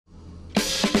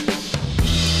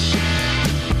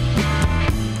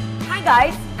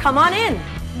guys, come on in.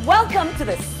 Welcome to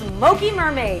the Smoky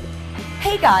Mermaid.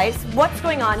 Hey guys, what's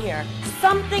going on here?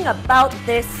 Something about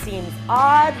this seems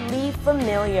oddly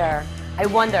familiar. I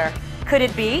wonder, could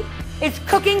it be? Is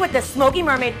Cooking with the Smoky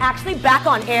Mermaid actually back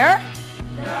on air?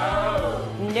 No.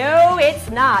 No, it's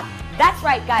not. That's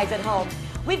right, guys at home.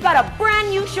 We've got a brand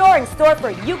new show in store for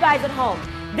you guys at home.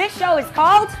 This show is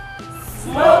called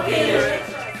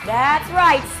Smoky-Licious. That's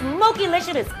right,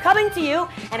 Smoky-Licious is coming to you,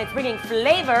 and it's bringing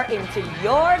flavor into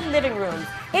your living rooms.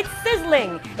 It's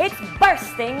sizzling, it's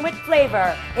bursting with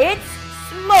flavor. It's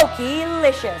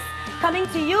Smoky-Licious, coming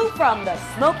to you from the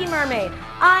Smoky Mermaid.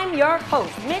 I'm your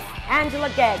host, Miss Angela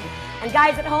Gegg. And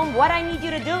guys at home, what I need you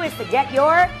to do is to get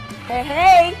your,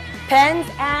 pens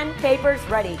and papers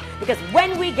ready. Because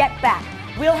when we get back,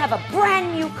 we'll have a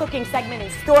brand new cooking segment in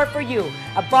store for you.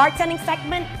 A bartending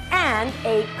segment and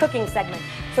a cooking segment.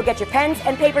 So get your pens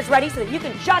and papers ready so that you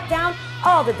can jot down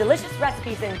all the delicious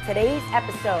recipes in today's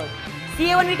episode. See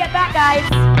you when we get back, guys.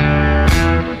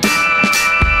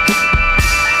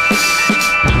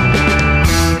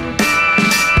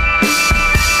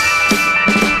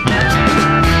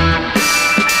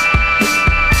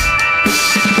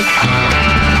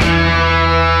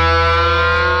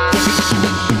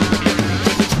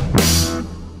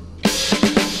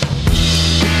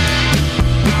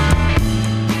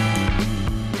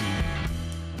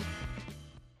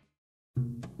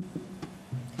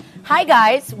 Hi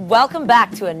guys, welcome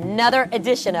back to another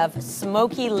edition of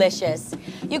Smoky-Licious.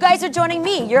 You guys are joining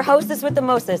me, your hostess with the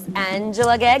mostest,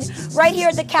 Angela Gegg, right here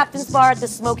at the Captain's Bar at the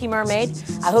Smoky Mermaid.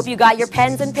 I hope you got your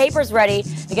pens and papers ready,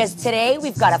 because today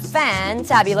we've got a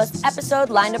fantabulous episode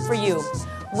lined up for you.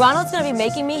 Ronald's going to be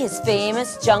making me his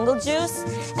famous jungle juice,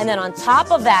 and then on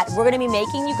top of that, we're going to be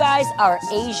making you guys our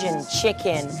Asian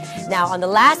chicken. Now, on the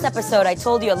last episode, I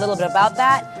told you a little bit about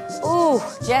that. Ooh,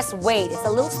 just wait. It's a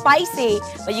little spicy,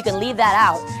 but you can leave that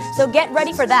out. So get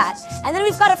ready for that. And then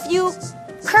we've got a few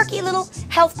quirky little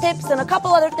health tips and a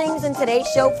couple other things in today's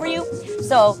show for you.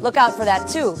 So look out for that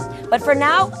too. But for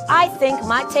now, I think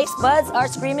my taste buds are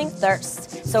screaming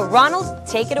thirst. So Ronald,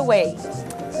 take it away.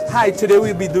 Hi, today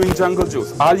we'll be doing jungle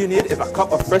juice. All you need is a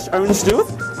cup of fresh orange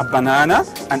juice, a banana,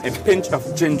 and a pinch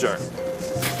of ginger.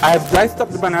 I have diced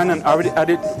up the banana and already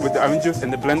added with the orange juice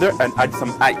in the blender and add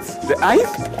some ice. The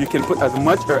ice, you can put as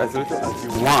much or as little as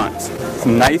you want. It's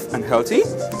nice and healthy.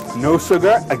 No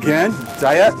sugar, again,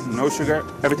 diet, no sugar,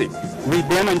 everything. We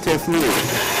blend until smooth.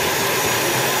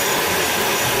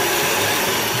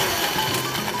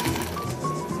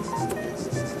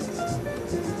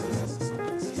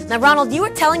 Now, Ronald, you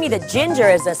were telling me that ginger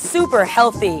is a super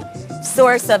healthy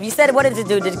source of, you said, what does it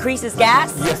do? It decreases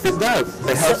gas? Yes, it does.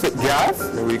 It helps with gas.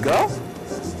 There we go.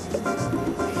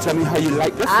 Tell me how you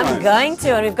like this one. I'm going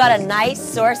to, and we've got a nice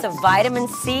source of vitamin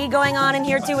C going on in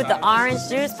here too with the orange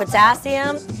juice,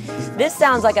 potassium. This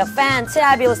sounds like a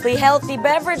fantabulously healthy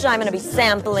beverage I'm going to be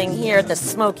sampling here at the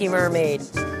Smoky Mermaid.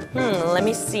 Let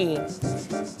me see.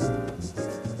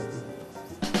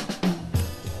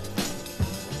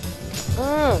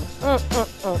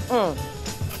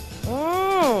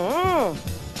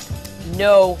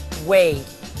 No way.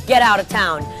 Get out of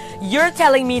town. You're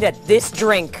telling me that this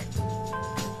drink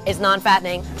is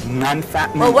non-fattening?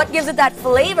 Non-fattening. Well, what gives it that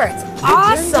flavor? It's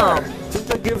awesome.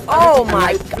 Ginger gives oh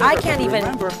my, I can't even.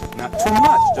 Remember, not too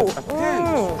much, just a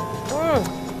pinch.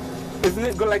 Isn't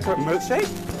it good like a milkshake?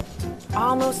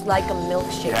 Almost like a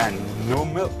milkshake. Yeah, no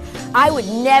milk. I would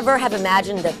never have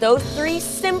imagined that those three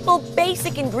simple,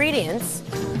 basic ingredients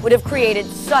would have created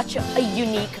such a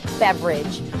unique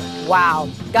beverage. Wow.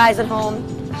 Guys at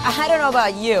home, I don't know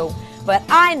about you, but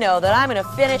I know that I'm going to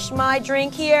finish my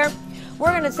drink here.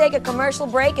 We're going to take a commercial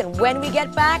break, and when we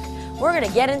get back, we're going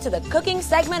to get into the cooking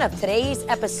segment of today's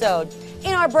episode.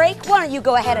 In our break, why don't you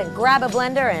go ahead and grab a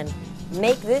blender and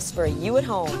make this for you at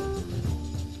home.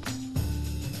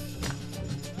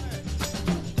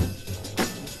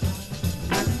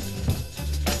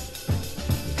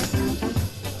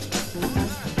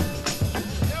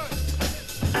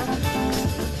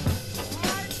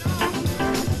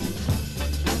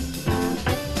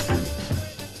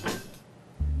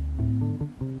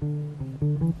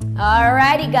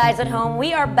 Alrighty guys at home,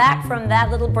 we are back from that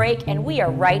little break and we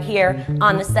are right here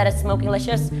on the set of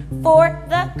Smoky-Licious for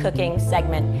the cooking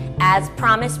segment. As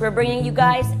promised, we're bringing you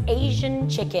guys Asian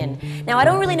chicken. Now I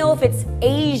don't really know if it's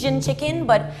Asian chicken,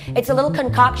 but it's a little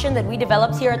concoction that we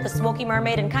developed here at the Smoky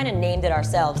Mermaid and kind of named it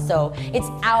ourselves. So it's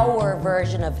our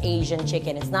version of Asian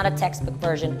chicken. It's not a textbook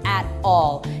version at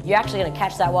all. You're actually going to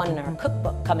catch that one in our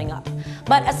cookbook coming up.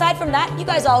 But aside from that, you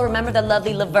guys all remember the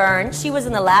lovely Laverne. She was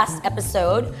in the last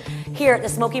episode here at the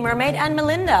Smoky Mermaid, and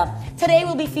Melinda. Today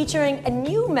we'll be featuring a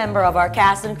new member of our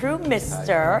cast and crew,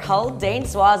 Mr. Haldane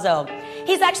Suazo.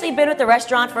 He's actually been with the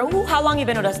restaurant for, how long have you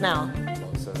been with us now?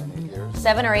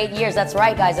 7 or 8 years, that's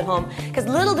right, guys at home. Because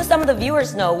little do some of the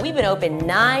viewers know, we've been open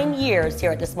 9 years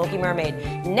here at the Smoky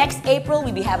Mermaid. Next April,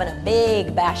 we'll be having a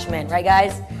big bashment, right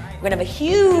guys? We're gonna have a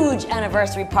huge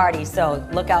anniversary party, so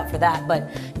look out for that. But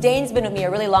Dane's been with me a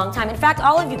really long time. In fact,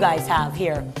 all of you guys have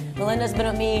here. Melinda's been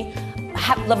with me,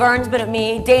 Laverne's been with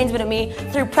me, Dane's been with me,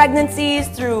 through pregnancies,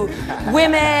 through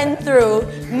women, through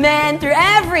men, through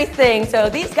everything. So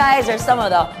these guys are some of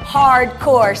the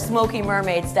hardcore Smoky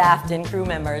Mermaid staff and crew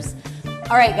members.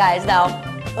 All right, guys, now,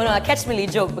 I catch me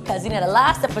joke because, the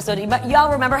last episode,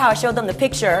 y'all remember how I showed them the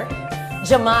picture?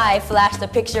 Jamai flashed a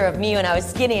picture of me when I was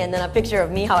skinny and then a picture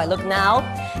of me how I look now.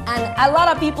 And a lot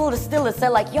of people still said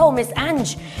like, yo, Miss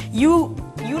Ange, you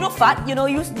not fat, you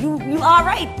all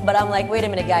right. But I'm like, wait a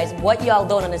minute, guys, what y'all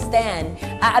don't understand,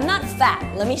 I'm not fat.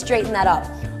 Let me straighten that up.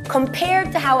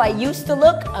 Compared to how I used to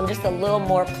look, I'm just a little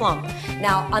more plump.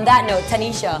 Now, on that note,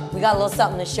 Tanisha, we got a little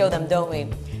something to show them, don't we?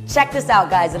 Check this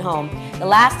out, guys at home. The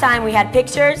last time we had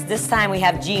pictures, this time we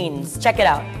have jeans. Check it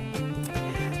out.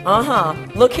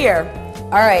 Look here.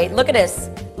 All right, look at this.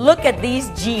 Look at these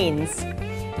jeans.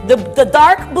 The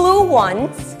dark blue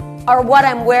ones are what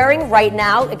I'm wearing right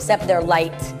now, except they're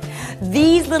light.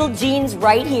 These little jeans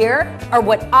right here are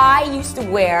what I used to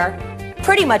wear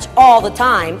pretty much all the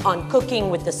time on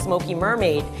Cooking with the Smoky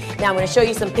Mermaid. Now I'm gonna show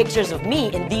you some pictures of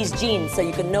me in these jeans so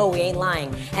you can know we ain't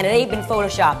lying. And it ain't been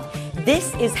photoshopped.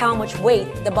 This is how much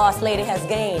weight the boss lady has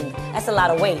gained. That's a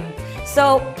lot of weight.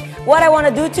 So what I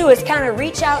wanna do too is kind of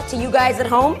reach out to you guys at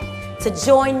home to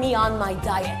join me on my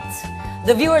diet.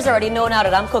 The viewers already know now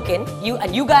that I'm cooking.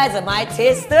 You guys are my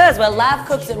tasters. Well, Lav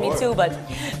cooks with me too, but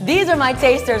these are my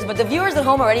tasters. But the viewers at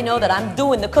home already know that I'm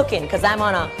doing the cooking because I'm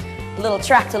on a little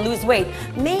track to lose weight,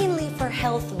 mainly for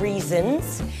health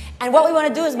reasons. And what we want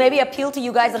to do is maybe appeal to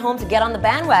you guys at home to get on the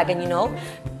bandwagon,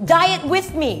 Diet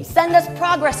with me. Send us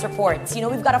progress reports.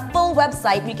 We've got a full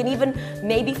website. We can even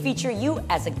maybe feature you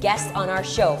as a guest on our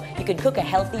show. You can cook a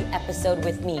healthy episode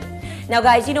with me. Now,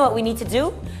 guys, you know what we need to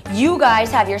do? You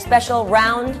guys have your special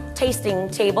round tasting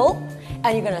table,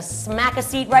 and you're gonna smack a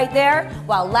seat right there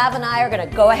while Lav and I are gonna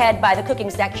go ahead by the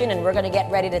cooking section and we're gonna get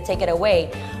ready to take it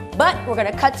away. But we're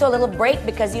gonna cut to a little break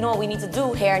because you know what we need to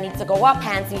do? Hair needs to go up,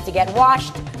 hands need to get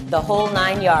washed, the whole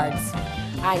 9 yards.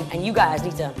 And you guys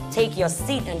need to take your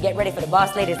seat and get ready for the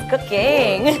boss lady's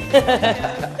cooking.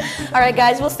 All right,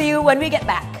 guys, we'll see you when we get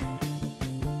back.